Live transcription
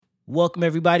Welcome,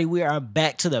 everybody. We are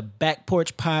back to the Back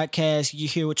Porch Podcast. You're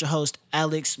here with your host,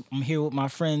 Alex. I'm here with my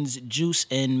friends, Juice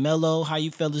and Melo. How you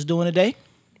fellas doing today?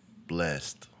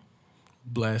 Blessed.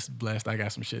 I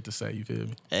got some shit to say, you feel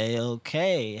me? Hey,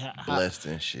 okay. Blessed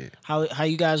and shit. How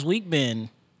you guys' week been?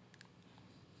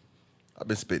 I've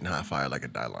been spitting hot fire like a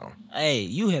Dylon. Hey,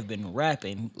 you have been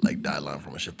rapping. Like Dylon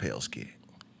from a Chappelle skit.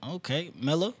 Okay.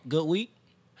 Melo, good week?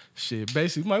 Shit,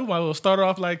 basically, we might as well start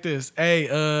off like this.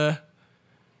 Hey,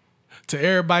 to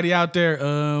everybody out there,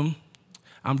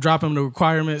 I'm dropping the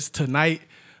requirements tonight.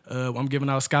 I'm giving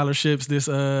out scholarships this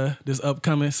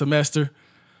upcoming semester.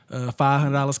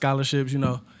 $500 scholarships. You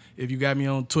know, if you got me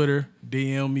on Twitter,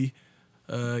 DM me.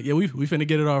 We finna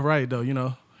get it off right though. You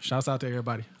know, shouts out to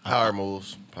everybody. Power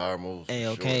moves. Hey,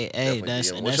 okay. Sure. Hey,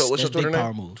 Definitely that's what's your Twitter big name?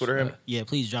 power moves. Twitter handle? Yeah,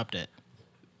 please drop that.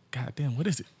 God damn, what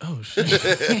is it? Oh shit!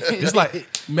 It's like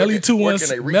Where can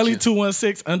they reach you?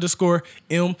 Melly216 underscore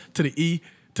M to the E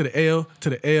to the L to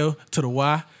the L to the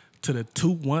Y to the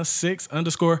 216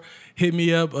 underscore. Hit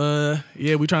me up.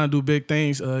 We trying to do big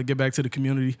things. Get back to the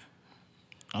community.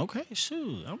 Okay,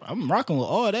 shoot. I'm rocking with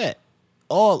all that.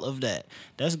 All of that.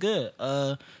 That's good.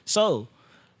 So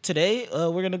today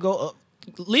we're going to go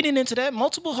leading into that,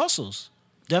 multiple hustles.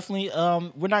 Definitely,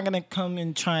 we're not going to come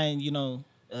and try and,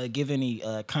 give any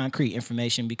concrete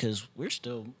information because we're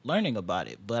still learning about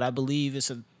it. But I believe it's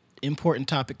an important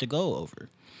topic to go over.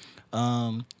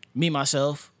 Me,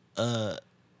 myself,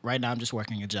 right now I'm just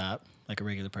working a job like a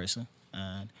regular person.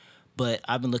 But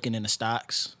I've been looking into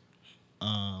stocks,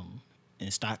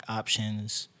 and stock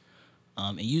options,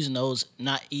 and using those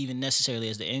not even necessarily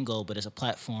as the end goal, but as a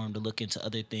platform to look into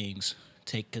other things.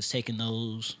 Because taking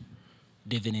those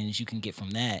dividends you can get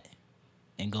from that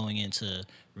and going into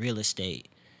real estate,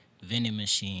 vending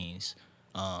machines,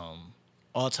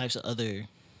 all types of other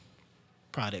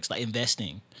products, like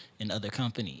investing in other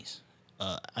companies.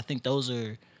 I think those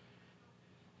are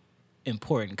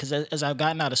important because as I've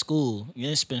gotten out of school,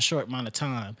 it's been a short amount of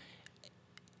time,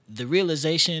 the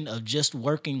realization of just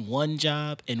working one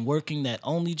job and working that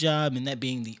only job and that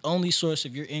being the only source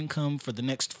of your income for the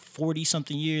next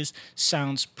 40-something years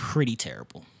sounds pretty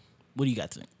terrible. What do you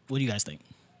guys think?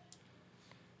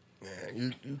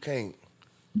 Man, you can't,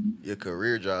 your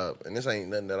career job, and this ain't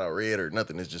nothing that I read or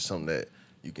nothing, it's just something that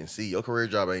you can see. Your career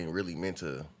job ain't really meant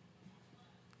to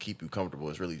keep you comfortable.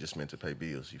 It's really just meant to pay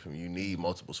bills. You feel me? You need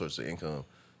multiple sources of income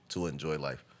to enjoy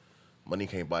life. Money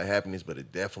can't buy happiness, but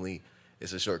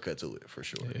it's a shortcut to it, for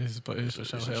sure. It's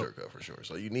a shortcut, for sure.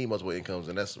 So you need multiple incomes,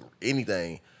 and that's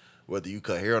anything, whether you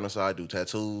cut hair on the side, do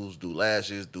tattoos, do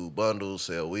lashes, do bundles,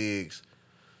 sell wigs,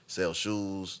 sell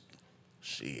shoes.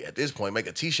 Shit, at this point, make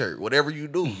a T-shirt, whatever you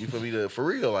do. You feel me? For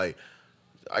real, like,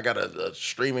 I got a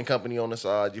streaming company on the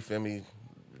side, you feel me?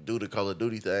 Do the Call of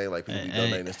Duty thing, like people be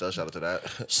donating and stuff. Shout out to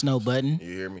that. Snow button.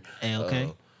 You hear me? Hey,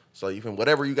 okay. So you feel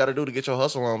whatever you got to do to get your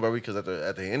hustle on, baby, because at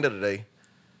the end of the day,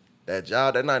 that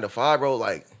job, that 9 to 5, bro,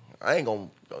 like, I ain't gonna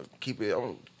keep it. I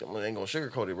ain't gonna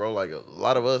sugarcoat it, bro. Like, a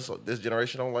lot of us, this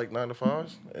generation, don't like 9 to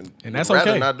 5s, and that's rather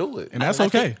okay. not do it. And that's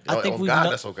okay.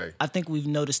 That's okay. I think we've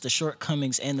noticed the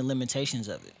shortcomings and the limitations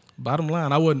of it. Bottom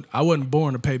line, I wasn't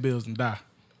born to pay bills and die.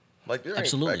 Like, there ain't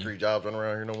Absolutely. factory jobs running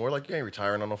around here no more. Like, you ain't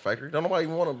retiring on no factory. Don't nobody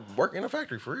even want to work in a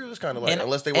factory, for real. It's kind of like,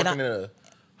 unless they working in a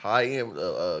high-end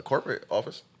corporate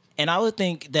office. And I would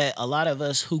think that a lot of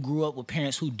us who grew up with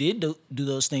parents who did do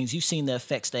those things, you've seen the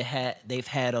effects they've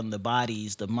had on the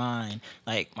bodies, the mind.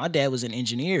 Like, my dad was an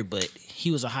engineer, but he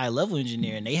was a high-level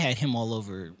engineer, and they had him all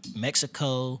over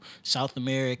Mexico, South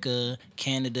America,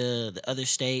 Canada, the other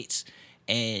states.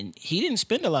 And he didn't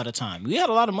spend a lot of time. We had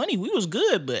a lot of money. We was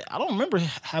good, but I don't remember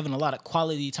having a lot of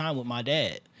quality time with my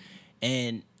dad.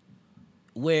 And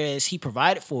whereas he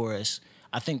provided for us,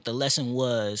 I think the lesson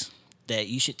was that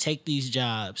you should take these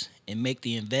jobs and make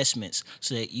the investments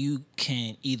so that you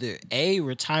can either A,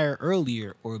 retire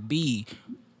earlier, or B,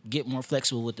 get more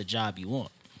flexible with the job you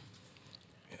want.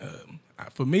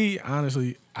 For me,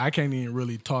 honestly, I can't even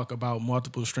really talk about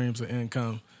multiple streams of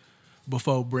income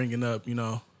before bringing up,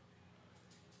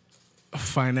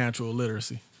 financial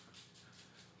literacy.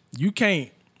 You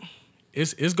can't.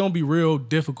 It's gonna be real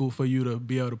difficult for you to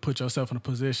be able to put yourself in a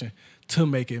position to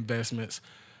make investments,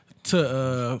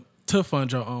 to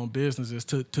fund your own businesses,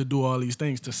 to do all these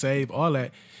things, to save all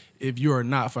that, if you are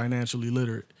not financially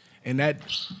literate. And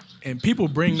people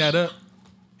bring that up,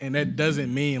 and that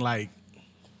doesn't mean like,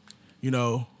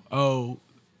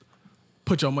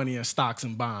 put your money in stocks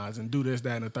and bonds and do this,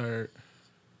 that, and the third.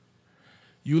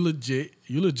 You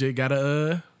legit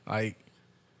gotta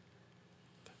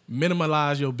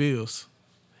minimize your bills.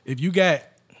 If you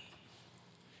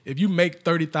make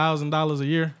 $30,000 a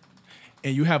year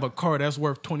and you have a car that's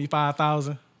worth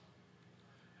 $25,000,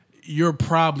 you're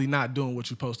probably not doing what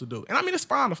you're supposed to do. And I mean, it's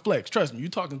fine to flex. Trust me, you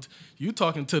talking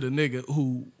to the nigga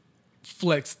who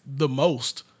flexed the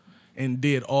most and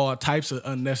did all types of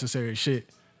unnecessary shit.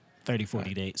 30,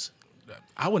 40 dates.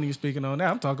 I wasn't even speaking on that.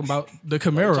 I'm talking about the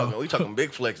Camaro. We talking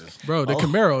big flexes. Bro, the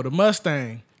Camaro, the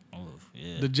Mustang,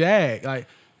 the Jag. Like,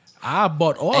 I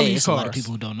bought all these cars. A lot of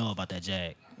people who don't know about that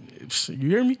Jag. You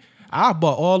hear me? I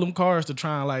bought all them cars to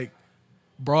try and like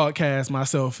broadcast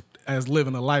myself as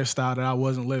living a lifestyle that I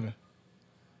wasn't living.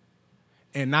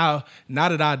 And now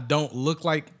that I don't look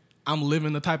like I'm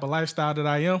living the type of lifestyle that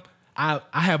I am, I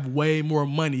have way more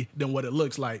money than what it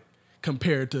looks like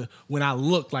compared to when I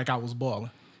looked like I was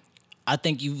balling. I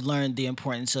think you've learned the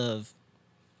importance of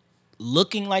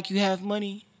looking like you have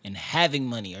money and having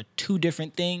money are two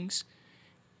different things.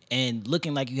 And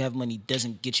looking like you have money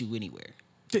doesn't get you anywhere.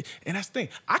 And that's the thing.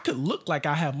 I could look like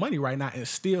I have money right now and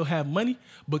still have money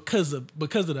because of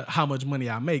how much money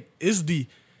I make.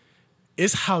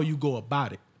 It's how you go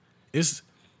about it. It's,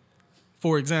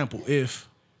 for example, if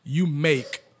you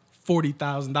make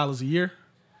 $40,000 a year,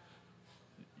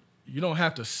 you don't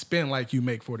have to spend like you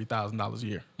make $40,000 a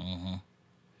year. Mm-hmm.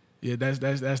 Yeah,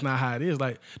 that's not how it is.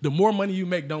 Like, the more money you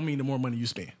make don't mean the more money you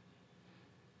spend.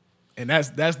 And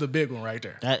that's the big one right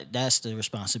there. That's the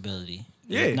responsibility.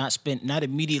 Yeah. Not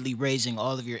immediately raising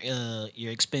all of your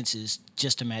expenses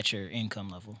just to match your income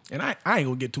level. And I ain't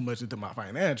gonna get too much into my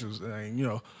financials,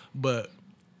 but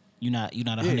you're not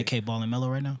 100K balling Melo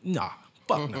right now? Nah,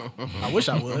 fuck no. I wish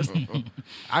I was.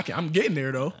 I'm getting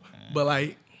there though. But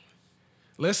like,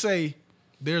 let's say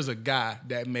there's a guy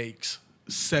that makes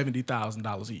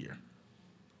 $70,000 a year.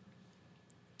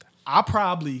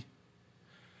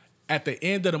 At the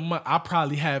end of the month, I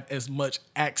probably have as much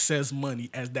excess money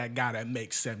as that guy that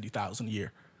makes $70,000 a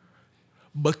year,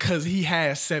 because he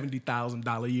has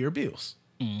 $70,000 a year bills.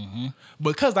 Mm-hmm.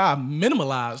 Because I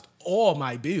minimalized all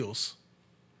my bills,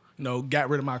 got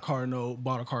rid of my car note,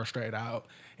 bought a car straight out,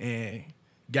 and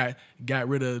got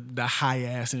rid of the high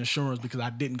ass insurance because I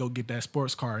didn't go get that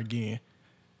sports car again,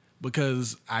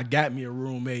 because I got me a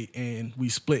roommate and we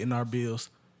split in our bills.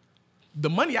 The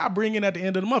money I bring in at the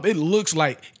end of the month, it looks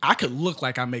like I could look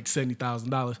like I make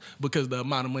 $70,000 because the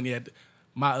amount of money the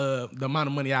amount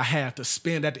of money I have to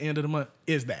spend at the end of the month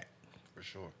is that. For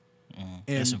sure. And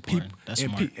that's important. That's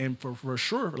smart. And for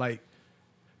sure, like,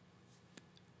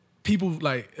 people,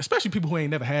 like, especially people who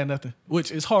ain't never had nothing,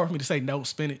 which is hard for me to say no,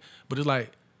 spend it, but it's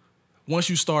like, once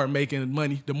you start making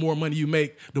money, the more money you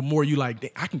make, the more you like,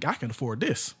 I can afford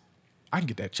this. I can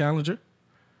get that Challenger.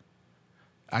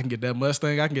 I can get that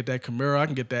Mustang, I can get that Camaro, I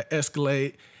can get that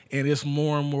Escalade, and it's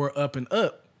more and more up and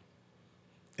up.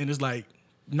 And it's like,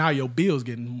 now your bill's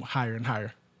getting higher and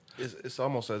higher. It's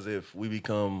almost as if we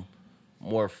become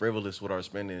more frivolous with our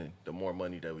spending the more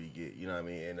money that we get. You know what I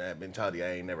mean? And that mentality,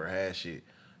 I ain't never had shit,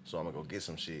 so I'm going to go get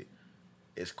some shit.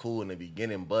 It's cool in the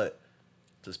beginning, but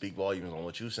to speak volumes on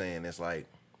what you're saying, it's like,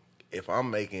 if I'm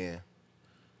making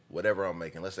whatever I'm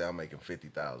making, let's say I'm making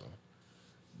 $50,000,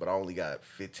 but I only got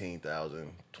 $15,000,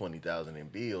 $20,000 in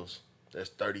bills, there's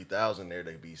 $30,000 there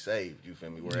to be saved. You feel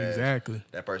me? Whereas exactly.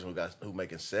 that person who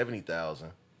making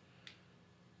 $70,000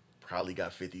 probably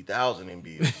got $50,000 in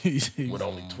bills with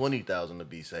only $20,000 to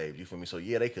be saved. You feel me? So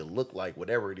yeah, they could look like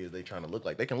whatever it is they trying to look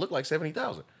like. They can look like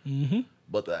 $70,000,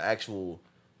 but the actual,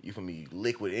 you feel me,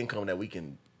 liquid income that we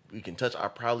can touch, I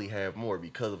probably have more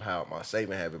because of how my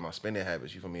saving habit, my spending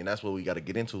habits. You feel me? And that's what we got to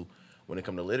get into when it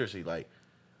comes to literacy. Like,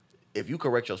 if you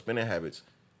correct your spending habits,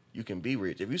 you can be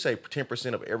rich. If you say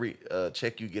 10% of every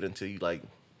check you get until you like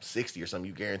 60 or something,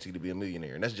 you guaranteed to be a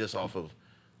millionaire. And that's just off of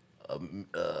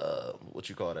what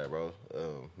you call that, bro?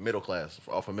 Middle class,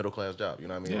 off a middle class job. You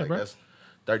know what I mean? Yeah, like, bro. that's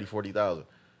 30, 40,000.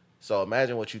 So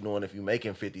imagine what you're doing if you're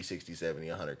making 50, 60, 70,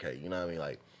 100K. You know what I mean?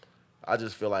 Like, I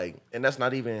just feel like, and that's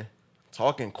not even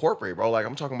talking corporate, bro. Like,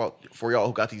 I'm talking about for y'all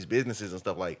who got these businesses and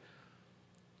stuff. Like,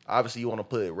 obviously you want to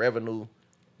put revenue.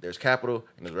 There's capital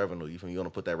and there's revenue. You want to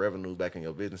put that revenue back in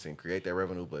your business and create that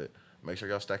revenue, but make sure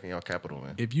y'all stacking y'all capital,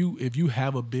 man. If you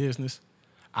have a business,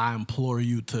 I implore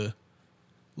you to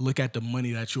look at the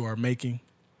money that you are making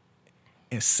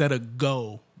and set a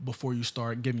goal before you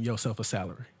start giving yourself a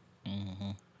salary.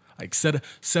 Mm-hmm. Like,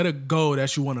 set a goal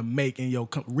that you want to make in your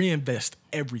reinvest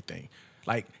everything.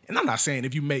 Like, and I'm not saying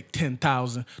if you make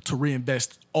 $10,000 to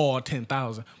reinvest all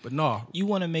 $10,000, but no, you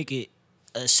want to make it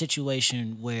a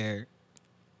situation where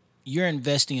you're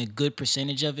investing a good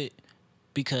percentage of it,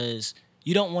 because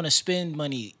you don't want to spend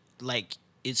money like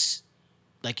it's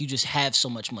like you just have so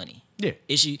much money. Yeah,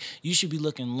 you should be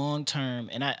looking long term,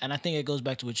 and I think it goes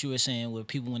back to what you were saying, where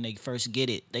people, when they first get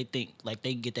it, they think like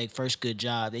they get their first good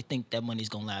job, they think that money's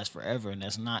gonna last forever, and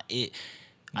that's not it.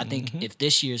 I think if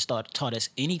this year taught us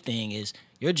anything is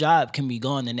your job can be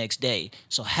gone the next day.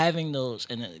 So having those,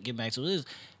 and then get back to this,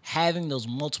 having those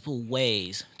multiple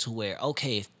ways to where,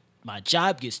 okay, if my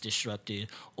job gets disrupted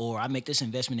or I make this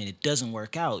investment and it doesn't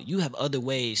work out, you have other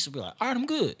ways to be like, all right, I'm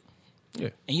good. Yeah.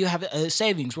 And you have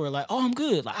savings where like, oh, I'm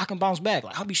good. Like I can bounce back.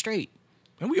 Like I'll be straight.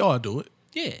 And we all do it.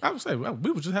 Yeah. I would say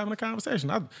we were just having a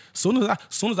conversation. Soon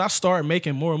as I started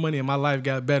making more money and my life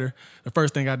got better, the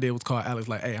first thing I did was call Alex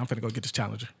like, hey, I'm finna go get this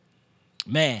Challenger.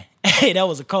 Man, hey, that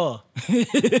was a call.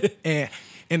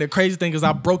 And the crazy thing is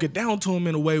I broke it down to him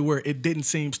in a way where it didn't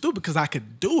seem stupid because I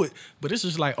could do it. But it's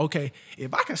just like, okay,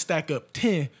 if I can stack up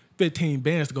 10, 15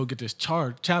 bands to go get this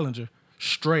Challenger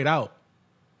straight out,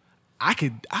 I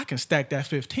can stack that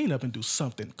 15 up and do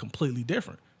something completely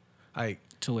different. Like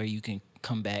to where you can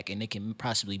come back and it can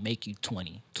possibly make you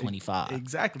 20, 25.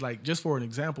 Exactly. Like just for an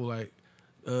example, like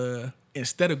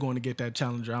instead of going to get that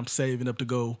Challenger, I'm saving up to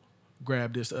go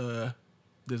grab this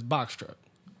box truck.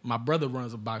 My brother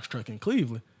runs a box truck in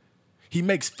Cleveland. He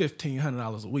makes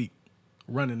 $1,500 a week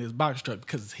running this box truck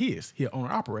because it's his. He's an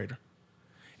owner-operator.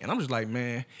 And I'm just like,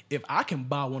 man, if I can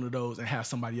buy one of those and have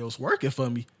somebody else working for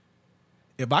me,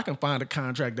 if I can find a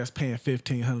contract that's paying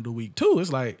 $1,500 a week too,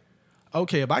 it's like,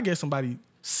 okay, if I get somebody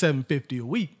 $750 a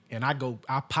week and I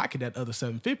pocket that other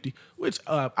 $750, which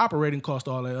operating cost,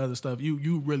 all that other stuff,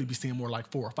 you really be seeing more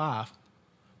like 4 or 5.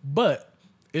 But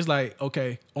it's like,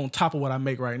 okay, on top of what I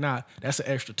make right now, that's an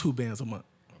extra 2 bands a month.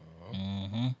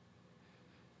 Mm-hmm.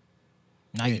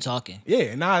 Now you're talking. Yeah,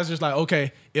 and now it's just like,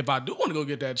 okay, if I do want to go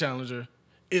get that Challenger,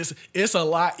 it's a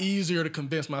lot easier to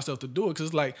convince myself to do it because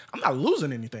it's like, I'm not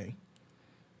losing anything.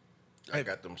 I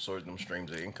got them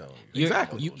streams of income.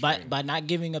 Exactly. By not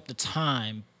giving up the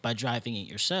time by driving it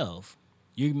yourself,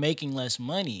 you're making less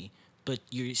money, but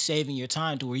you're saving your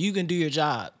time to where you can do your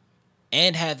job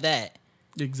and have that.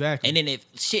 Exactly. And then if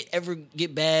shit ever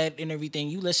get bad and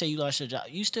everything, let's say you lost your job,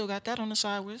 you still got that on the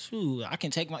side where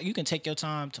you can take your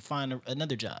time to find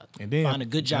another job. And then find a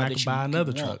good job I can buy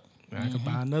another truck. I can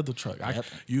buy another truck. Yep.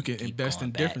 You can invest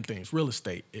in different things, real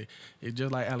estate. It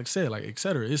just like Alex said, like et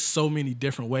cetera. It's so many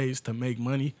different ways to make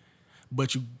money,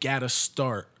 but you gotta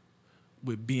start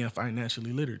with being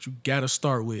financially literate. You gotta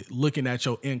start with looking at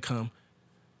your income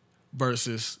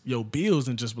versus your bills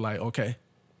and just be like, okay,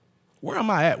 where am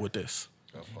I at with this?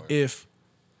 If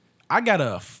I got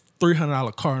a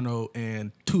 $300 car note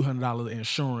and $200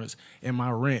 insurance and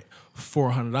my rent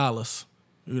 $400,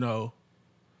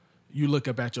 you look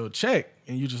up at your check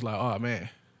and you just like, oh man,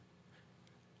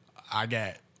 I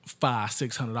got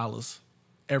 $500-$600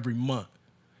 every month,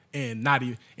 and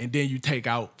and then you take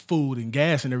out food and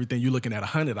gas and everything, you're looking at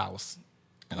 $100, $150.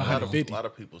 A lot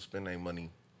of people spend their money.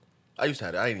 I ain't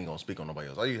even gonna speak on nobody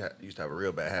else. I used to have a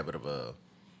real bad habit of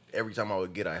every time I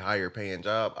would get a higher paying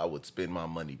job, I would spend my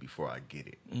money before I get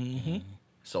it. Mm-hmm.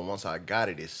 So once I got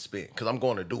it, it's spent because I'm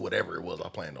going to do whatever it was I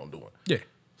planned on doing. Yeah.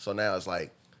 So now it's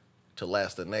like to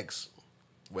last the next,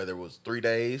 whether it was 3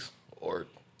 days or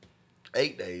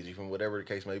 8 days, even whatever the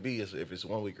case may be, if it's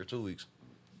 1 week or 2 weeks.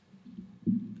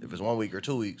 If it's 1 week or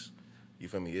 2 weeks, you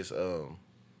feel me? It's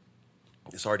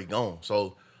already gone.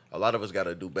 So a lot of us got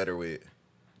to do better with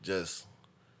just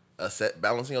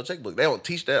balancing your checkbook. They don't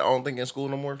teach that, I don't think, in school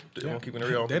no more. They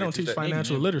don't teach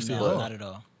financial literacy at all. Not at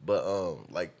all.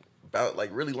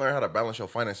 But really learn how to balance your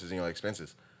finances and your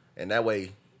expenses, and that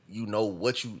way you know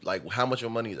what you like, how much your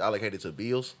money is allocated to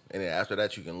bills, and then after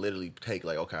that you can literally take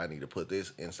like, okay, I need to put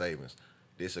this in savings,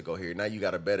 this will go here. Now you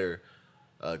got a better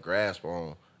grasp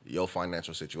on your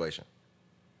financial situation.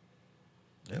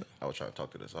 Yeah, I was trying to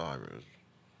talk to this. I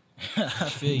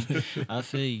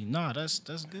feel you. No, that's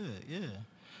good. Yeah.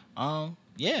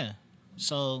 Yeah.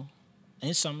 So,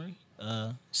 in summary,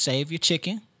 save your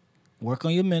chicken, work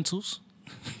on your mentals.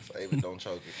 Save it, don't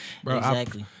choke it. Bro,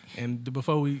 Exactly. And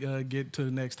before we get to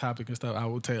the next topic and stuff, I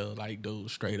will tell like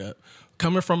dudes straight up,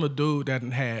 coming from a dude that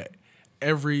had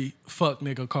every fuck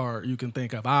nigga car you can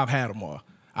think of. I've had them all.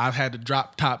 I've had the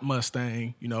drop top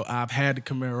Mustang. I've had the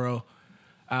Camaro.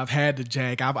 I've had the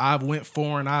Jag. I've went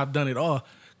foreign. I've done it all.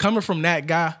 Coming from that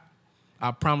guy,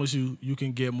 I promise you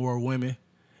can get more women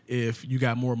if you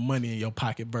got more money in your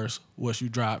pocket versus what you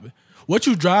driving. What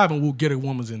you driving will get a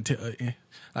woman's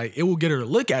like it will get her to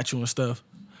look at you and stuff.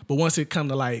 But once it come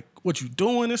to like what you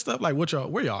doing and stuff, like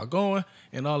where y'all going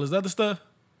and all this other stuff,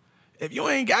 if you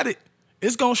ain't got it,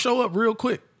 it's gonna show up real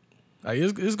quick. Like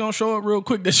it's gonna show up real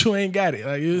quick that you ain't got it.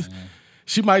 Like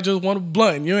she might just want a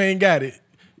blunt and you ain't got it.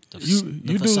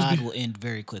 The facade will end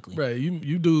very quickly. Right,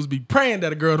 you dudes be praying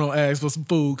that a girl don't ask for some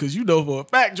food because you know for a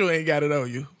fact you ain't got it on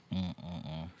you.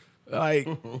 Like,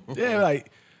 yeah,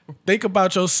 like think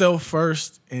about yourself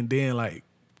first, and then like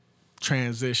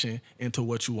transition into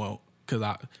what you want. Cause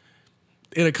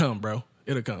it'll come, bro.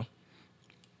 It'll come.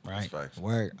 Right. Facts.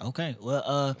 Word. Okay.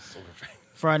 Well,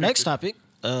 for our next topic,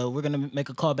 we're gonna make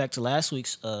a call back to last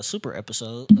week's super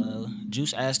episode.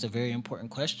 Juice asked a very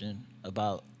important question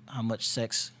about how much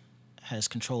sex has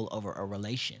control over a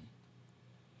relation.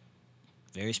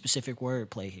 Very specific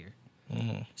wordplay here.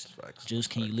 Facts. Juice,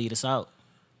 can you lead us out?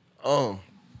 All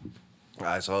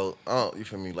right, so you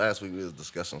feel me? Last week we was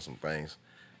discussing some things,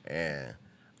 and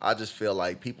I just feel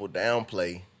like people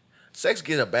downplay. Sex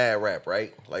gets a bad rap,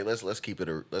 right? Like let's keep it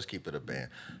a band.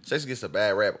 Sex gets a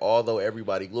bad rap, although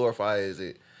everybody glorifies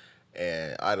it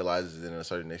and idolizes it in a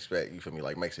certain aspect. You feel me?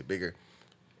 Like makes it bigger.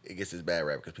 It gets this bad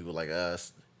rap because people like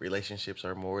us. Relationships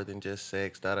are more than just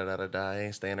sex. Da da da da da. I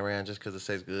ain't staying around just because the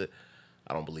sex good.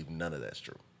 I don't believe none of that's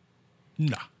true.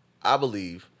 Nah. I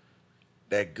believe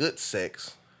that good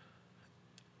sex.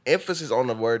 Emphasis on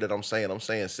the word that I'm saying. I'm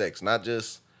saying sex, not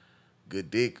just good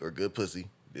dick or good pussy.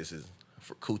 This is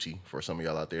for coochie for some of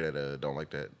y'all out there that don't like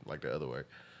that, like the other word.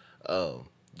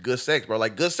 Good sex, bro.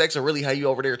 Like good sex are really how you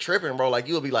over there tripping, bro. Like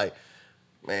you'll be like,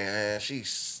 man, she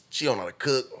don't know how to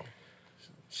cook.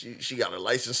 She got her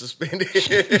license suspended.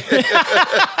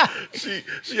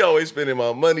 she always spending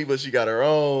my money, but she got her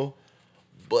own.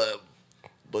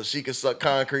 But she can suck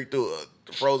concrete through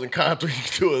frozen concrete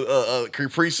through a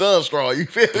Capri Sun straw. You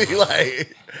feel me?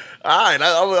 Like, all right,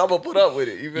 I'm gonna put up with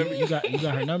it. You feel me? You got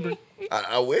her number?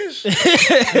 I wish. I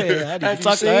need to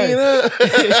talk to her.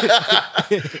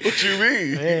 What you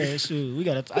mean? Yeah, shoot. I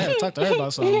gotta talk to her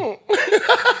about something.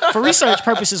 For research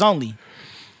purposes only.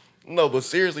 No, but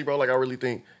seriously, bro, like I really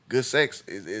think good sex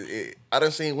is I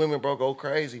done seen women, bro, go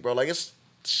crazy, bro. Like it's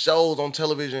shows on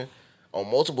television on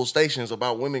multiple stations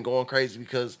about women going crazy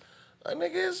because a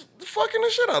nigga is fucking the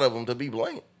shit out of them, to be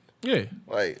blank. Yeah.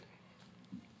 Like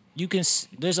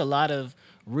There's a lot of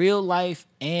real life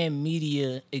and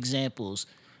media examples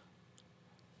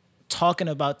talking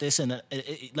about this, and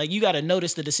like you got to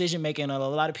notice the decision making of a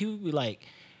lot of people. Be like,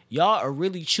 y'all are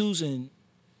really choosing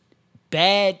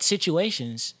bad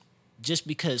situations just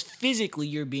because physically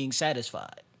you're being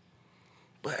satisfied.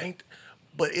 But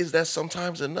is that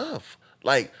sometimes enough?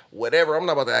 Like, whatever, I'm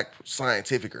not about to act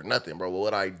scientific or nothing, bro. But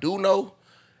what I do know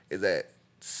is that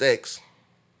sex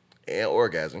and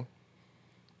orgasm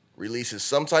releases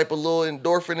some type of little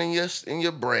endorphin in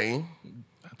your brain.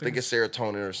 I think it's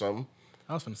serotonin or something.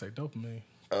 I was finna say dopamine.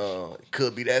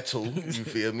 Could be that too. You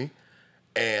feel me?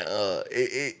 And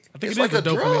it's like a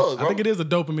drug, bro. I think it is a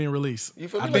dopamine release. You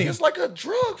feel me? Like, it's like a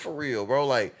drug for real, bro.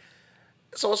 Like,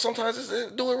 so sometimes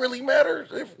do it really matter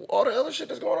if all the other shit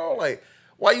that's going on? Like,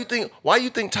 why you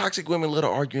think toxic women love to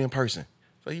argue in person?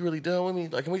 So you really done with me?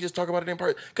 Like, can we just talk about it in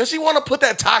person? Cause she want to put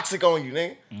that toxic on you,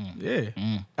 nigga.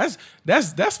 Yeah,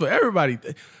 that's for everybody.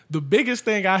 The biggest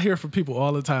thing I hear from people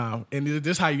all the time, and this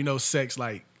is how you know sex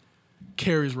like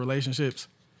carries relationships,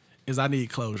 is I need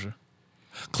closure.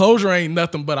 Closure ain't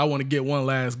nothing but I want to get one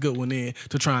last good one in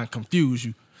to try and confuse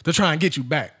you, to try and get you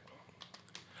back.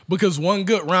 Because one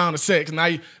good round of sex, now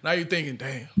you're thinking,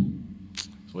 damn,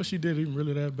 what she did even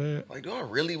really that bad? Like, do I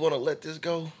really want to let this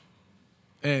go?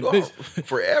 And this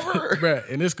forever?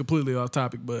 Bruh, and it's completely off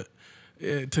topic, but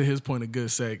to his point of good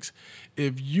sex,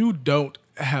 if you don't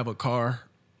have a car,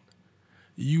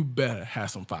 you better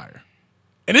have some fire.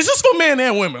 And it's just for men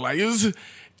and women. Like,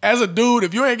 as a dude,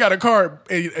 if you ain't got a car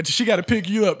and she got to pick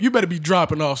you up, you better be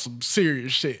dropping off some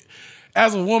serious shit.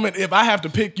 As a woman, if I have to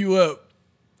pick you up,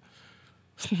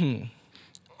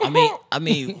 I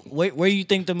mean, where you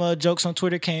think them jokes on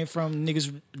Twitter came from?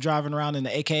 Niggas driving around in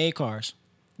the AKA cars.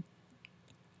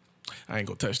 I ain't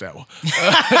gonna touch that one.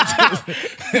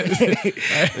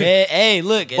 Hey,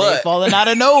 look, it ain't falling out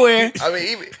of nowhere. I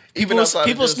mean, even outside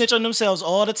people of snitch on themselves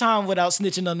all the time without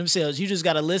snitching on themselves. You just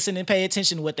gotta listen and pay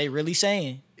attention to what they really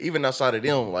saying. Even outside of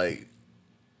them, like,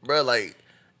 bro, like,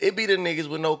 it be the niggas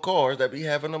with no cars that be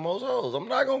having the most hoes. I'm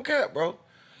not gonna cap, bro.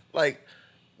 Like,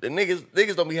 the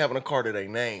niggas don't be having a car that they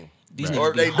name.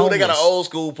 Or they do. They got an old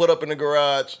school put up in the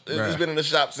garage. It's been in the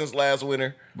shop since last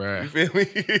winter. Bruh. You feel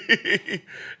me?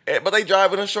 But they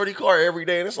driving a shorty car every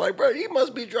day, and it's like, bro, he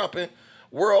must be dropping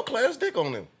world class dick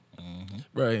on them.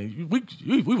 Right,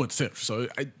 we went to Central, so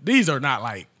these are not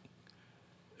like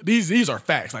these are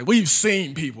facts. Like, we've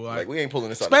seen people like we ain't pulling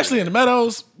this out, especially in the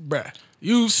Meadows, bruh.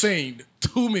 You've seen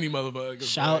too many motherfuckers.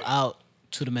 Shout out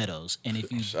to the Meadows, and if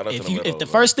the Meadows,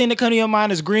 first thing that comes to your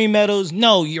mind is Green Meadows,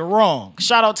 no, you're wrong.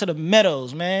 Shout out to the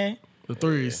Meadows, man. The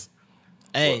threes.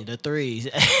 Hey, the threes.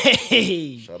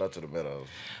 Hey. Shout out to the Meadows.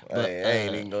 I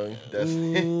ain't even going. That's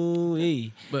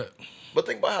But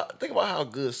think about how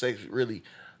good sex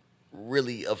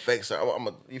really affects her.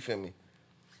 You feel me?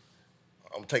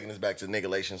 I'm taking this back to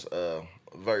Galatians,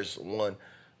 verse 1,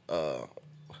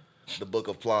 the book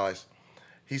of Plies.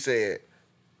 He said,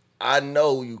 I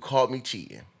know you caught me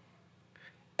cheating.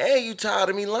 And you tired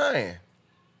of me lying.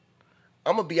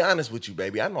 I'm going to be honest with you,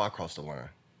 baby. I know I crossed the line.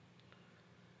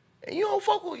 And you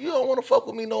don't want to fuck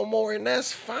with me no more, and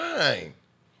that's fine.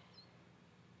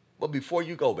 But before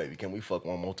you go, baby, can we fuck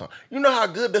one more time? You know how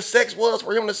good the sex was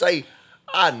for him to say,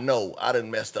 I know I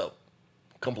done messed up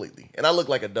completely. And I look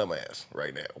like a dumbass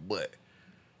right now. But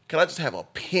can I just have a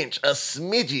pinch, a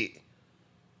smidget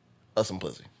of some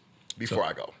pussy before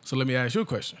I go? So let me ask you a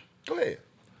question. Go ahead.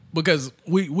 Because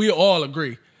we all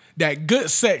agree that good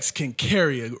sex can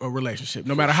carry a relationship,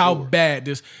 no matter how bad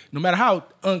no matter how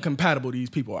uncompatible these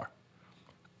people are.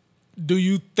 Do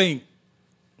you think,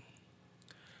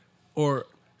 or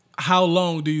how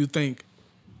long do you think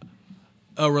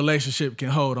a relationship can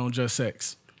hold on just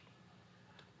sex?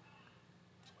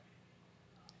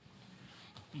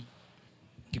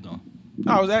 Keep going. It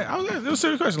was a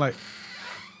serious question. Like,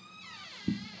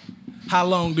 how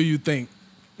long do you think,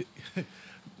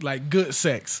 like, good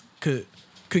sex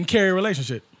can carry a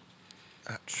relationship?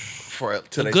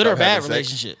 Till they Good stop or bad having sex.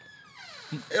 relationship?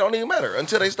 It don't even matter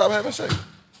until they stop having sex.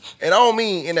 And I don't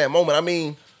mean in that moment. I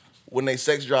mean when their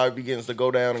sex drive begins to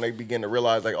go down and they begin to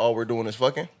realize like all we're doing is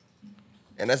fucking.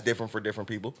 And that's different for different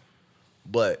people.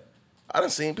 But I done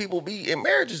seen people be in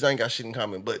marriages that ain't got shit in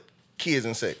common but kids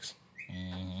and sex.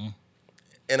 Mm-hmm.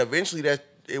 And eventually that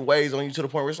it weighs on you to the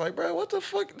point where it's like, bro, what the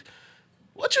fuck?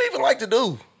 What you even like to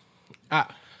do?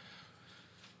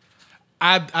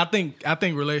 I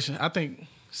think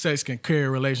sex can carry a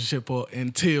relationship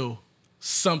until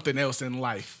something else in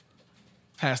life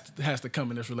has to come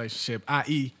in this relationship,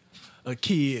 i.e. a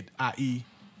kid, i.e.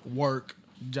 work,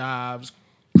 jobs,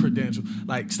 credentials,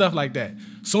 like stuff like that.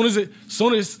 Soon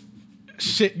as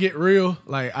shit get real,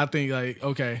 like I think like,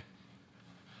 okay,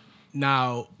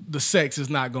 now the sex is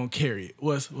not gonna carry it.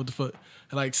 What the fuck?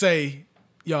 Like say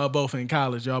y'all both in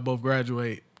college, y'all both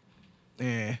graduate,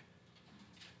 and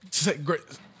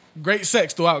great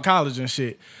sex throughout college and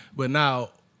shit, but now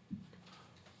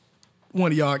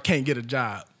one of y'all can't get a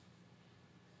job.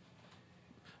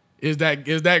 Is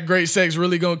that great sex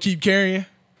really gonna keep carrying?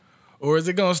 Or is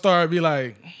it gonna start be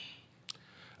like,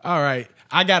 all right,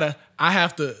 I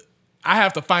have to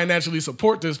financially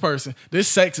support this person. This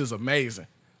sex is amazing.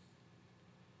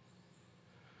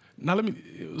 Now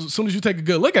as soon as you take a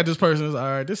good look at this person, it's all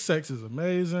right, this sex is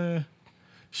amazing.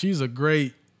 She's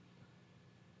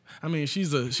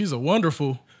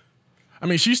wonderful.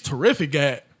 She's terrific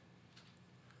at.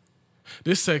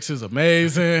 This sex is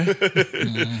amazing.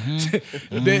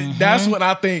 Mm-hmm. That's when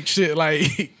I think shit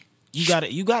like you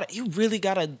really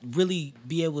gotta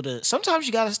be able to. Sometimes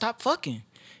you gotta stop fucking.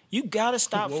 You gotta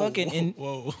stop fucking.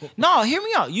 No, hear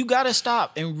me out. You gotta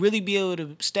stop and really be able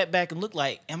to step back and look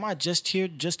like, am I just here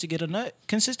just to get a nut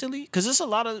consistently? Because it's a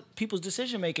lot of people's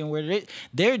decision making where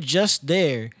they're just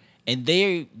there and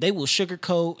they will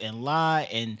sugarcoat and lie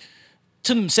and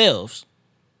to themselves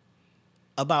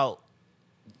about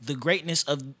the greatness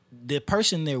of the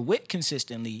person they're with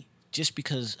consistently just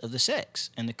because of the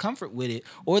sex and the comfort with it,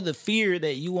 or the fear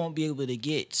that you won't be able to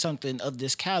get something of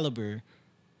this caliber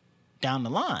down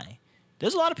the line.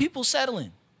 There's a lot of people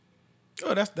settling.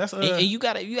 Oh, that's and you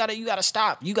gotta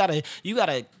stop. You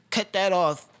gotta cut that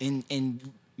off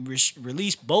and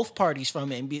release both parties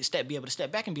from it and be able to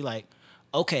step back and be like,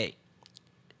 okay,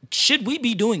 should we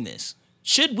be doing this?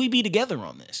 Should we be together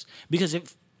on this? Because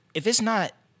if it's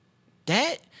not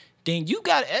that, then you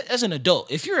got, as an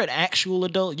adult, if you're an actual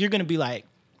adult, you're going to be like,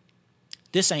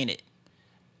 this ain't it.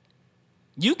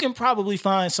 You can probably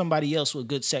find somebody else with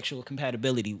good sexual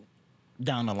compatibility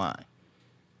down the line.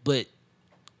 But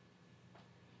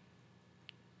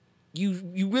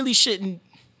you really shouldn't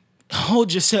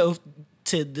hold yourself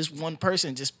to this one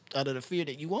person just out of the fear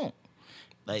that you won't.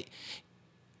 Like,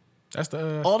 that's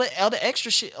the all the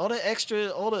extra shit, all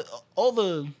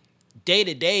the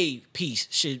day-to-day piece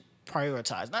should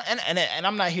prioritize. And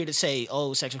I'm not here to say,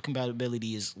 oh, sexual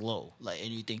compatibility is low, like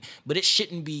anything, but it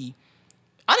shouldn't be.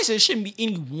 Honestly, it shouldn't be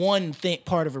any one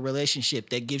part of a relationship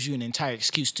that gives you an entire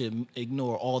excuse to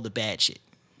ignore all the bad shit.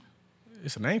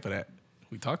 It's a name for that.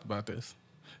 We talked about this.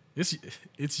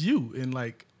 It's you in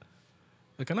like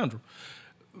a conundrum.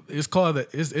 It's called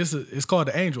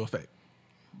the angel effect.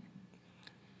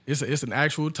 It's an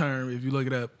actual term. If you look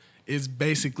it up, it's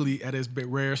basically at its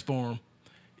rarest form.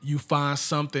 You find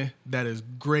something that is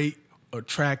great,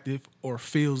 attractive, or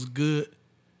feels good,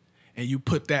 and you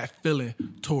put that feeling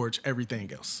towards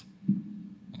everything else.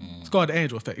 It's called the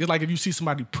angel effect. It's like if you see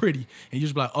somebody pretty and you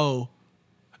just be like, oh,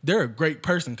 they're a great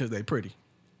person because they're pretty.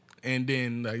 and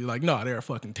then you're like, no, they're a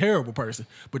fucking terrible person,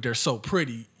 but they're so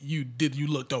pretty. You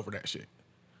looked over that shit.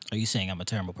 Are you saying I'm a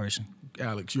terrible person?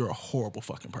 Alex, you're a horrible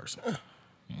fucking person.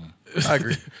 I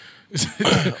agree.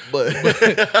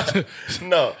 but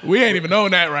no, we ain't even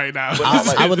on that right now.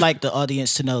 I would like the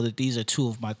audience to know that these are two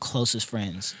of my closest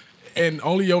friends. And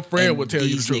only your friend will tell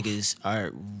you the truth. These niggas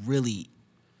are really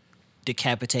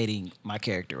decapitating my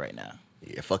character right now.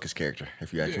 Yeah, fuck his character,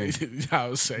 if you ask me. I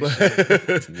would say,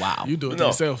 wow. You do it to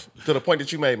yourself. To the point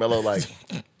that you made, Melo, like,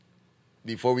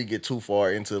 before we get too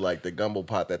far into, like, the gumbo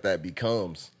pot that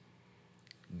becomes,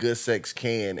 good sex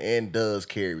can and does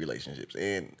carry relationships.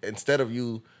 And instead of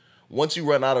once you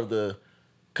run out of the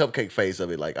cupcake phase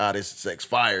of it, like, this sex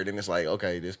fire, then it's like,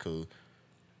 okay, this cool.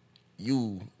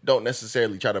 You don't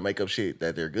necessarily try to make up shit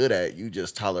that they're good at. You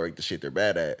just tolerate the shit they're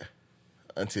bad at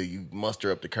until you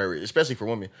muster up the courage, especially for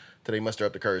women, till they muster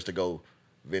up the courage to go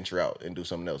venture out and do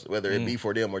something else, whether it be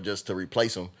for them or just to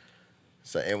replace them.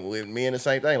 So, and with men, the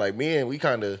same thing. Like, men, we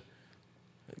kind of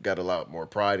got a lot more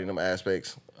pride in them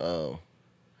aspects. And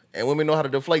women know how to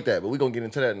deflate that, but we're going to get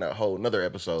into that in a whole another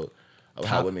episode of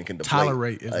how women can deflate.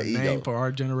 Tolerate is a ego. name for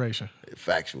our generation.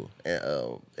 Factual.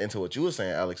 And into what you were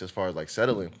saying, Alex, as far as like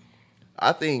settling,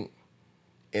 I think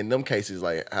in them cases,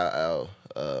 like how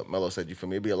Melo said, you feel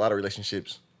me, it'd be a lot of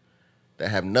relationships that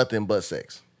have nothing but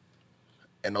sex.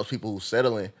 And those people who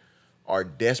settling are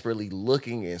desperately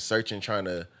looking and searching, trying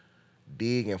to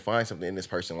dig and find something in this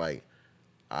person. Like,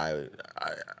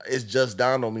 it's just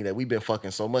dawned on me that we've been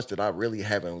fucking so much that I really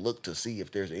haven't looked to see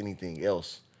if there's anything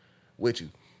else with you.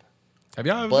 Have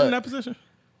y'all ever been in that position?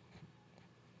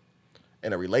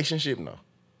 In a relationship, no.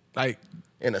 Like,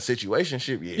 in a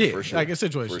situationship, yeah, for sure. Like a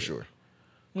situation. For sure.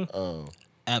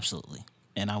 Absolutely.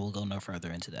 And I will go no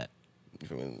further into that. You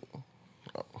feel me?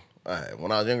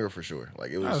 When I was younger, for sure.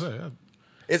 Like, it was.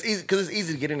 It's easy because it's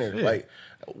easy to get in there. Yeah. Like,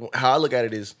 how I look at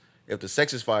it is, if the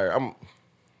sex is fire,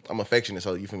 I'm affectionate,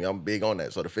 so you feel me? I'm big on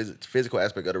that. So the physical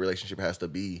aspect of the relationship has to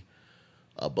be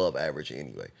above average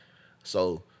anyway.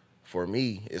 So for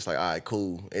me, it's like, all right,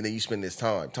 cool. And then you spend this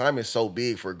time. Time is so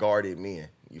big for guarded men.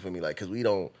 You feel me? Like, because we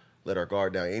don't let our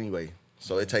guard down anyway.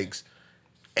 So it takes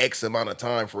X amount of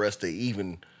time for us to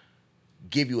even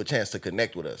give you a chance to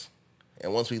connect with us.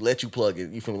 And once we let you plug it,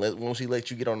 you feel me? Once we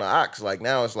let you get on the aux, like,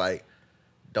 now it's like,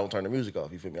 don't turn the music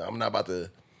off. You feel me? I'm not about to.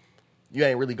 You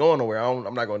ain't really going nowhere.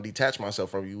 I'm not going to detach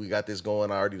myself from you. We got this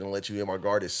going. I already done let you in. My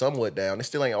guard is somewhat down. It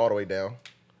still ain't all the way down,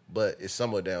 but it's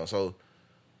somewhat down. So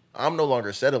I'm no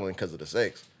longer settling because of the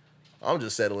sex. I'm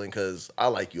just settling because I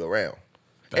like you around.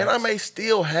 And I may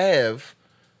still have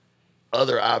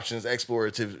other options,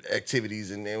 explorative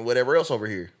activities, and whatever else over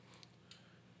here.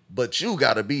 But you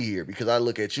got to be here because I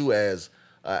look at you as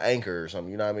an anchor or something.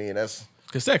 You know what I mean? That's...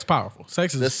 Because sex powerful.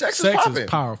 Sex is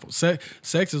powerful.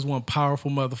 Sex is one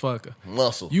powerful motherfucker.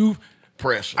 Muscle.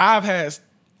 Pressure. I've had,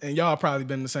 and y'all probably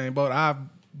been in the same boat. I've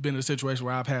been in a situation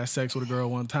where I've had sex with a girl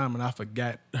one time and I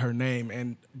forgot her name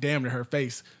and damn near her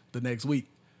face the next week.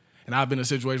 And I've been in a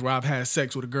situation where I've had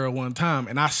sex with a girl one time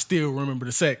and I still remember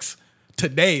the sex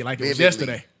today like it was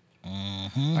yesterday.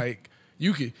 Mm-hmm. Like,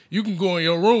 you can go in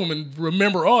your room and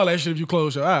remember all that shit if you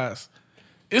close your eyes.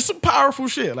 It's some powerful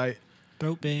shit. Like,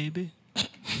 throat baby.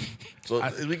 So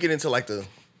as we get into like the,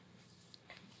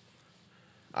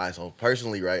 all right, so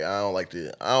personally, right, I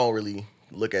don't really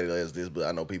look at it as this, but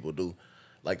I know people do.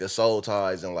 Like the soul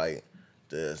ties and like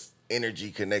the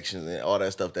energy connections and all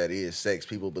that stuff that is sex.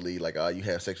 People believe like, you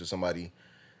have sex with somebody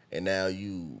and now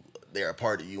they're a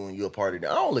part of you and you're a part of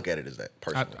them. I don't look at it as that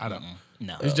personally. I don't.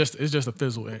 No. It's just a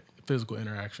physical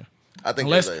interaction. I think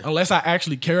unless I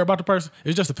actually care about the person,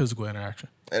 it's just a physical interaction.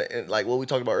 And like what we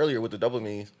talked about earlier with the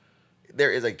dopamines, there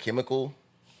is a chemical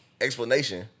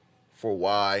explanation for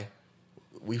why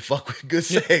we fuck with good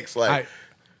sex. Like,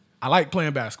 I like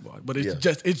playing basketball, but it's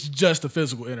just a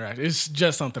physical interaction. It's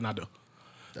just something I do.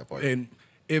 That part. And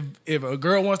if a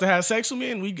girl wants to have sex with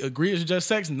me and we agree it's just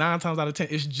sex, 9 times out of 10,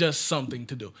 it's just something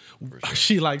to do. Sure.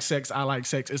 She likes sex, I like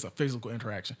sex. It's a physical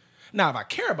interaction. Now, if I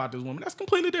care about this woman, that's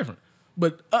completely different.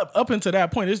 But up until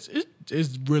that point,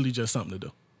 it's really just something to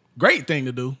do. Great thing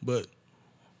to do, but.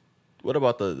 What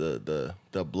about the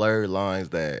blurred lines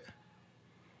that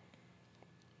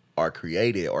are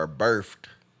created or birthed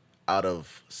out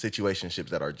of situationships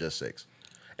that are just sex?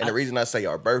 And the reason I say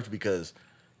are birthed because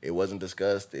it wasn't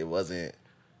discussed, it wasn't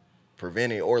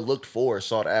prevented or looked for,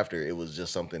 sought after. It was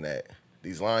just something that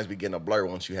these lines begin to blur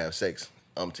once you have sex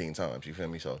umpteen times. You feel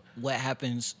me? So what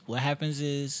happens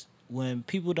is when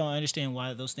people don't understand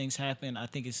why those things happen, I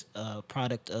think it's a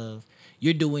product of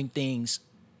you're doing things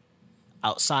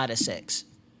outside of sex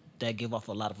that give off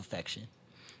a lot of affection.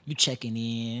 You checking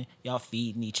in, y'all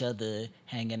feeding each other,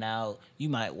 hanging out. You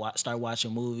might start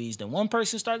watching movies. Then one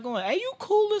person start going, "Hey, you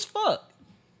cool as fuck."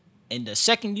 And the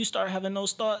second you start having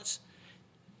those thoughts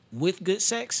with good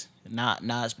sex, now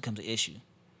it becomes an issue.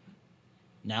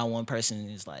 Now one person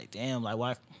is like, "Damn,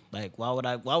 why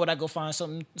would I go find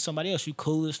somebody else? You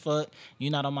cool as fuck.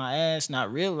 You not on my ass."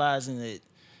 Not realizing that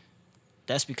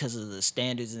that's because of the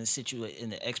standards and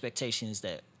and the expectations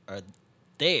that are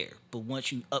there. But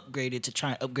once you upgrade it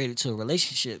to a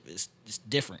relationship, it's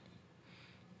different,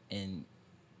 and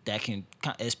that can,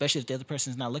 especially if the other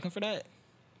person's not looking for that,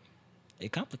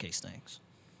 it complicates things.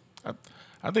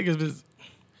 I think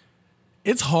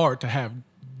it's hard to have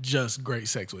just great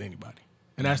sex with anybody,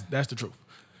 and that's the truth.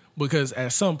 Because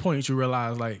at some point you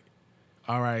realize, like,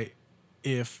 all right,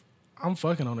 if I'm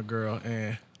fucking on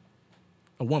a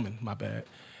woman, my bad,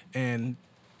 and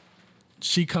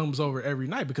she comes over every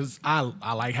night because I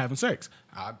like having sex.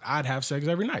 I'd have sex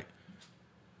every night.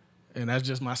 And that's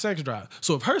just my sex drive.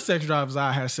 So if her sex drive is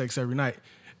I have sex every night,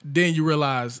 then you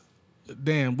realize,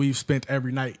 damn, we've spent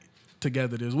every night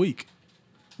together this week.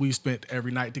 We've spent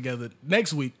every night together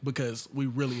next week because we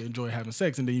really enjoy having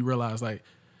sex. And then you realize, like,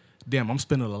 damn, I'm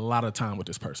spending a lot of time with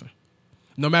this person.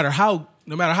 No matter how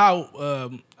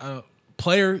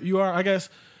player you are, I guess,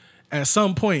 at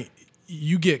some point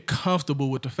you get comfortable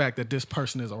with the fact that this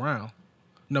person is around.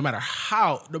 No matter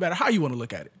how you want to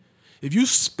look at it. If you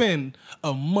spend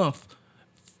a month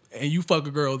and you fuck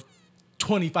a girl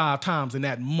 25 times in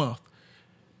that month,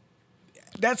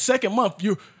 that second month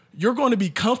you're going to be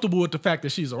comfortable with the fact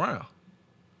that she's around.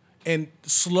 And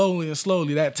slowly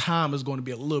that time is going to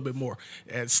be a little bit more.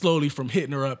 And slowly from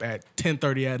hitting her up at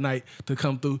 10:30 at night to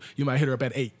come through, you might hit her up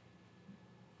at 8.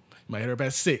 You might hit her up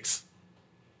at 6.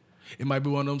 It might be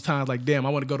one of those times like, damn, I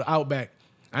want to go to Outback.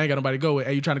 I ain't got nobody to go with.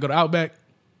 Hey, you trying to go to Outback?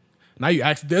 Now you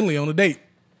accidentally on a date.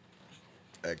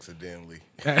 Accidentally.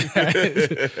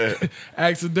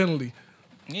 Accidentally.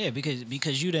 Yeah,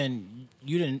 because you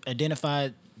didn't identify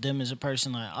them as a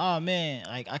person like, oh man,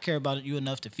 like I care about you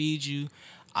enough to feed you.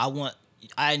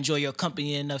 I enjoy your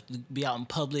company enough to be out in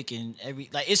public and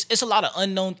it's a lot of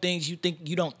unknown things you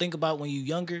don't think about when you're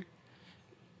younger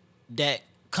that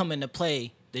come into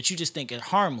play that you just think are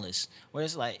harmless. Where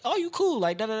it's like, oh, you cool,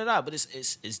 like da da da da, but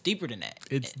it's deeper than that.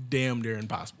 It's damn near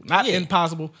impossible. Not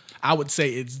impossible. I would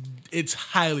say it's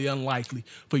highly unlikely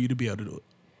for you to be able to do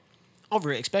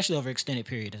it. Especially over extended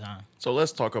period of time. So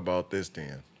let's talk about this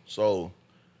then. So,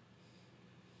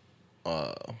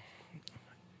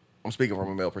 I'm speaking from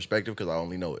a male perspective because I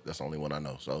only know it. That's the only one I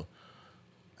know. So,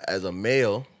 as a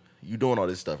male, you doing all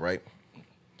this stuff, right?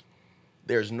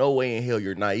 There's no way in hell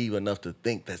you're naive enough to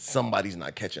think that somebody's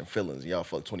not catching feelings. Y'all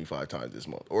fucked 25 times this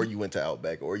month. Or you went to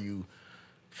Outback. Or you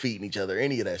feeding each other.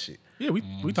 Any of that shit. Yeah,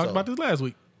 we talked about this last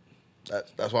week.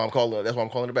 That's why I'm calling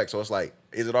it back. So it's like,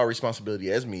 is it our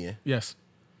responsibility as men? Yes.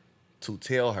 To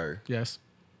tell her? Yes.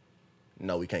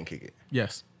 No, we can't kick it.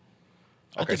 Yes.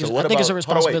 Okay, I think it's a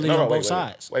responsibility on both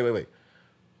sides. Wait.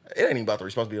 It ain't even about the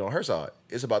responsibility on her side.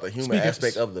 It's about the human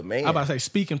aspect of the man. I'm about to say,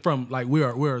 speaking from, like, we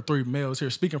are 3 males here,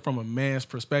 speaking from a man's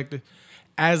perspective,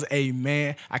 as a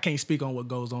man, I can't speak on what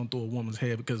goes on through a woman's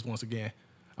head because, once again,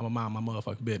 I'm going to mind my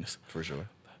motherfucking business. For sure.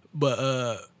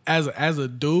 But as a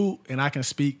dude, and I can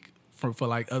speak for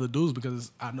like other dudes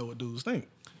because I know what dudes think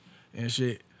and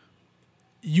shit,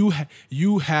 you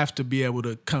have to be able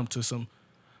to come to some,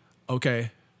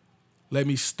 okay, let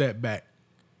me step back.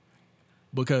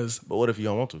 But what if you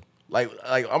don't want to?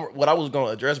 What I was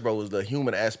gonna address, bro, was the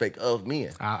human aspect of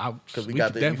men. Because we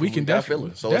can definitely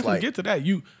feelings. So it's like, get to that.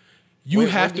 You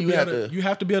have to be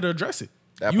able to address it.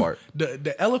 That part.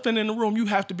 The elephant in the room. You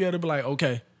have to be able to be like,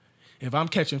 okay, if I'm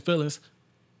catching feelings,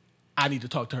 I need to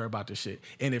talk to her about this shit.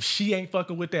 And if she ain't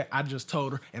fucking with that, I just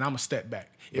told her, and I'm gonna step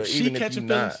back. If she catching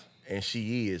feelings, and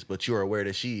she is, but you're aware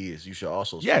that she is, you should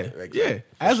also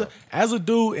As a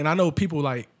dude, and I know people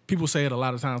say it a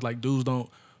lot of times, like, dudes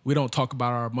we don't talk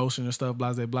about our emotions and stuff,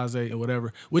 blase, and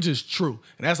whatever, which is true.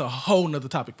 And that's a whole nother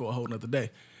topic for a whole nother day.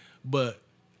 But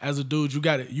as a dude, you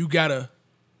ain't gotta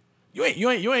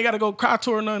go cry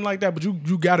to her or nothing like that, but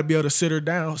you gotta be able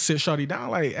to sit shorty down,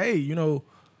 like, hey,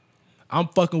 I'm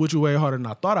fucking with you way harder than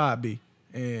I thought I'd be.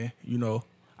 And,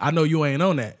 I know you ain't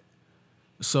on that.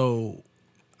 So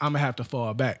I'm gonna have to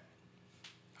fall back.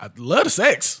 I love the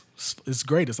sex. It's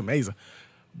great, it's amazing.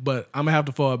 But I'm gonna have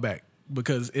to fall back.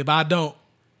 Because if I don't,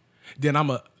 then I'm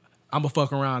a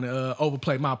fuck around and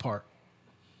overplay my part.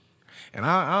 And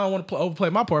I don't want to overplay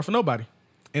my part for nobody.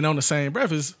 And on the same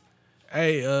breath is,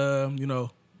 hey,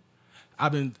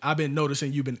 I've been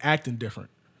noticing you've been acting different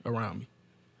around me.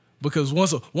 Because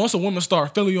once a woman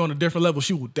start feeling you on a different level,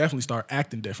 she will definitely start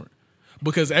acting different.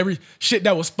 because every shit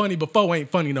that was funny before ain't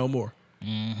funny no more.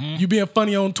 You being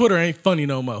funny on Twitter ain't funny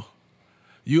no more.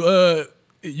 You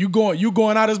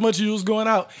going out as much as you was going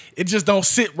out, it just don't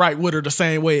sit right with her the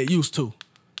same way it used to.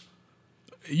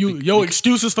 Your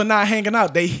excuses for not hanging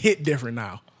out, they hit different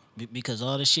now. Because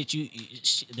all the shit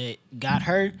that got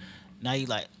her, now you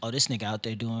like, oh, this nigga out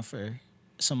there doing for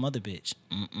some other bitch.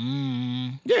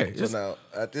 Yeah. So now,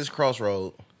 at this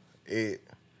crossroad, it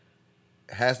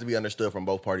has to be understood from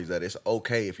both parties that it's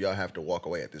okay if y'all have to walk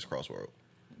away at this crossroad.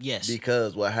 Yes.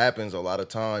 Because what happens a lot of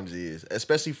times is,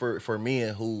 especially for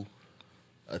men who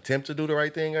attempt to do the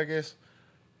right thing, I guess,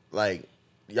 like,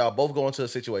 y'all both go into a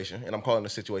situation, and I'm calling the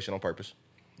situation on purpose.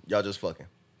 Y'all just fucking.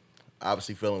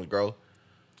 Obviously, feelings grow.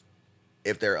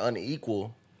 If they're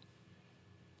unequal,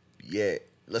 yet,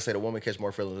 let's say the woman catch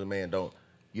more feelings than the man don't,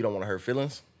 you don't want to hurt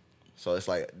feelings. So it's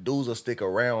like dudes will stick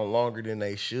around longer than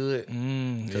they should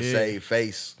to save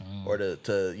face or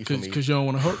to you feel me? Because you don't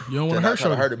want to hurt. You don't want to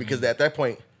hurt her because at that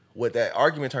point, what that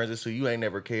argument turns into, you ain't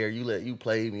never cared. You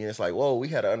played me, and it's like, whoa, we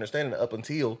had an understanding up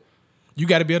until you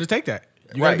got to be able to take that.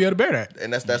 You got to be able to bear that,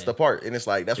 and that's the part. And it's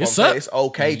like that's what I'm saying. It's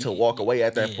okay to walk away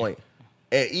at that point,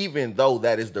 and even though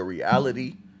that is the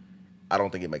reality, I don't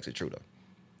think it makes it true though.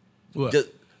 What? Just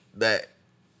that.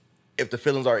 If the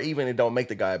feelings are even, it don't make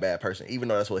the guy a bad person, even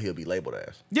though that's what he'll be labeled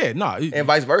as. Yeah, no. And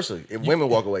vice versa. If women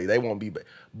walk away, they won't be,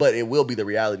 but it will be the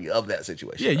reality of that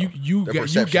situation. Yeah, you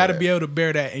got to be able to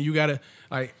bear that, and you got to,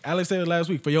 like Alex said it last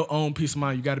week, for your own peace of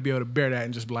mind, you got to be able to bear that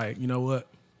and just be like, you know what,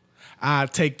 I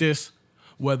take this,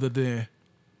 whether then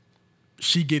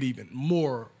she get even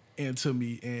more into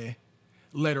me, and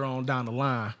later on down the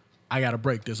line, I got to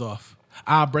break this off.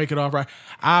 I'll break it off right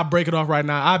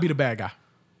now. I'll be the bad guy,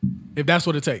 if that's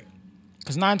what it takes.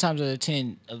 Because 9 times out of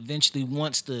 10, eventually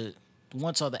once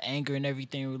all the anger and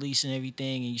everything release and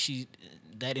everything, and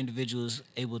that individual is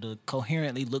able to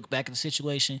coherently look back at the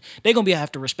situation, they're gonna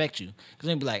have to respect you. Because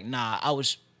they're gonna be like, nah, I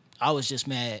was just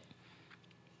mad.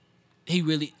 He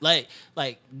really like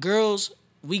girls,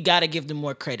 we gotta give them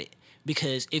more credit.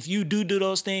 Because if you do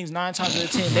those things 9 times out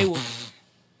of 10, they will.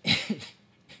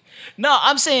 No,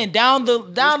 I'm saying down the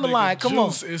line. Come on,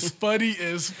 it's funny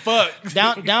as fuck.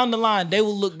 down the line, they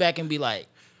will look back and be like,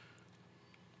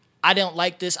 I don't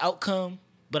like this outcome,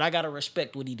 but I gotta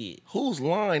respect what he did. Whose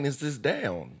line is this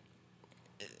down?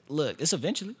 Look, it's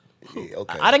eventually. Yeah,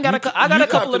 okay. I got a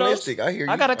couple of those. I hear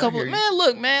you. I got a couple. Man,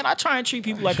 look, man, I try and treat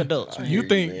people like adults. Man.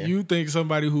 You think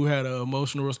somebody who had an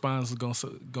emotional response is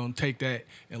gonna take that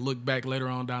and look back later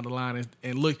on down the line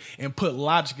and look and put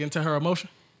logic into her emotion?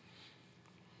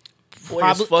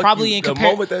 Probably in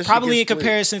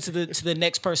comparison to the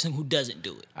next person who doesn't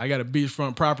do it. I got a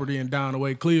beachfront property in down the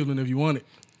way Cleveland if you want it.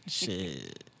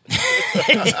 Shit.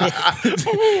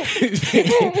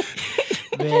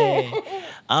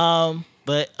 Man.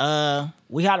 But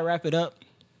we gotta wrap it up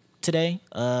today.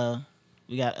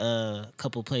 We got a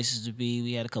couple places to be.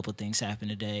 We had a couple things happen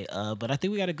today. But I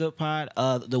think we got a good pod.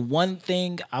 The one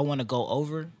thing I want to go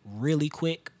over really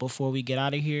quick before we get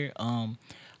out of here,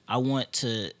 I want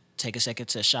to take a second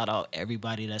to shout out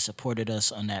everybody that supported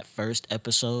us on that first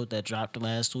episode that dropped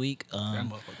last week. That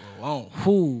motherfucker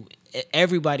alone.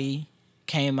 Everybody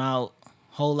came out,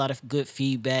 whole lot of good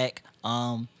feedback.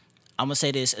 I'm gonna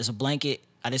say this as a blanket.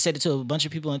 I just said it to a bunch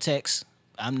of people in text.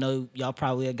 I know y'all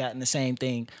probably have gotten the same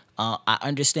thing. I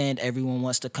understand everyone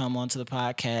wants to come onto the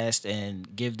podcast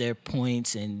and give their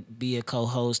points and be a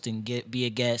co-host and be a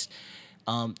guest.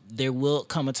 There will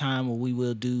come a time where we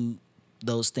will do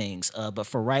those things. But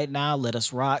for right now, let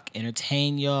us rock,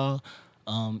 entertain y'all,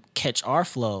 catch our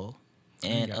flow,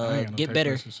 and get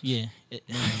better. Yeah.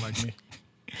 Like me.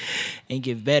 And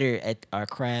get better at our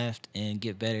craft and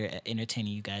get better at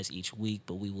entertaining you guys each week.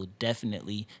 But we will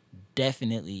definitely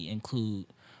include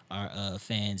our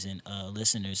fans and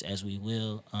listeners as we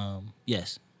will.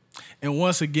 Yes. And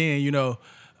once again,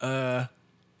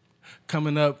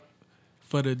 coming up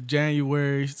for the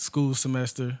January school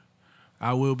semester,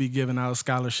 I will be giving out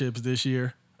scholarships this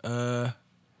year.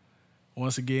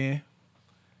 Once again,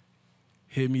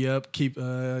 hit me up. Keep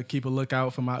a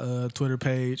lookout for my Twitter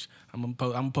page. I'm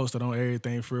gonna post it on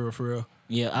everything for real.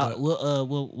 Yeah,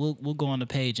 we'll go on the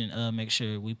page and make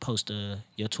sure we post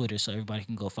your Twitter so everybody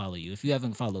can go follow you. If you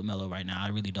haven't followed Melo right now, I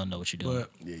really don't know what you're doing.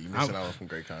 Yeah, you're missing out on some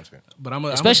great content. But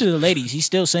especially the ladies. He's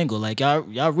still single. Like y'all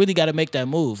really got to make that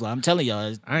move. Like, I'm telling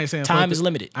y'all, I ain't saying time is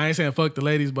limited. I ain't saying fuck the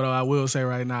ladies, but I will say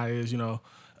right now is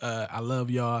I love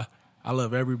y'all. I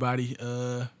love everybody.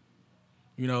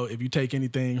 If you take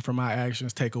anything from my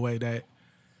actions, take away that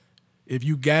if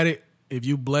you got it, if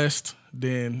you blessed,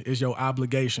 then it's your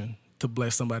obligation to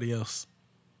bless somebody else.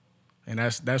 And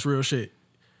that's real shit.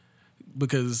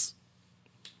 Because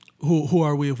who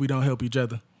are we if we don't help each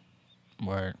other?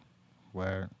 Word.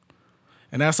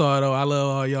 And that's all though. I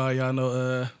love all y'all. Y'all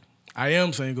know I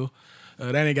am single.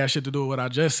 That ain't got shit to do with what I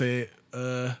just said.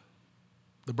 The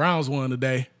Browns won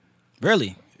today.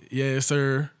 Really? Yes,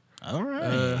 sir. All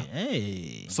right.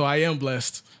 Hey. So I am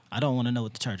blessed. I don't want to know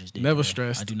what the Chargers did. Never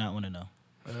stressed. I do not want to know.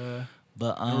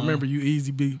 But remember, you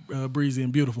easy, breezy,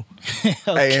 and beautiful. Okay.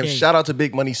 Hey, and shout out to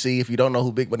Big Money C. If you don't know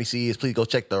who Big Money C is, please go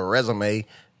check the resume.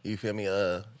 You feel me?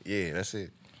 Yeah, that's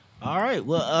it. All right.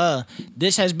 Well,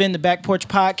 this has been the Back Porch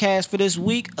Podcast for this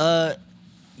week.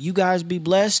 You guys be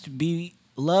blessed, be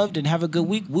loved, and have a good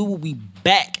week. We will be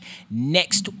back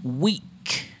next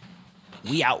week.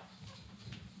 We out.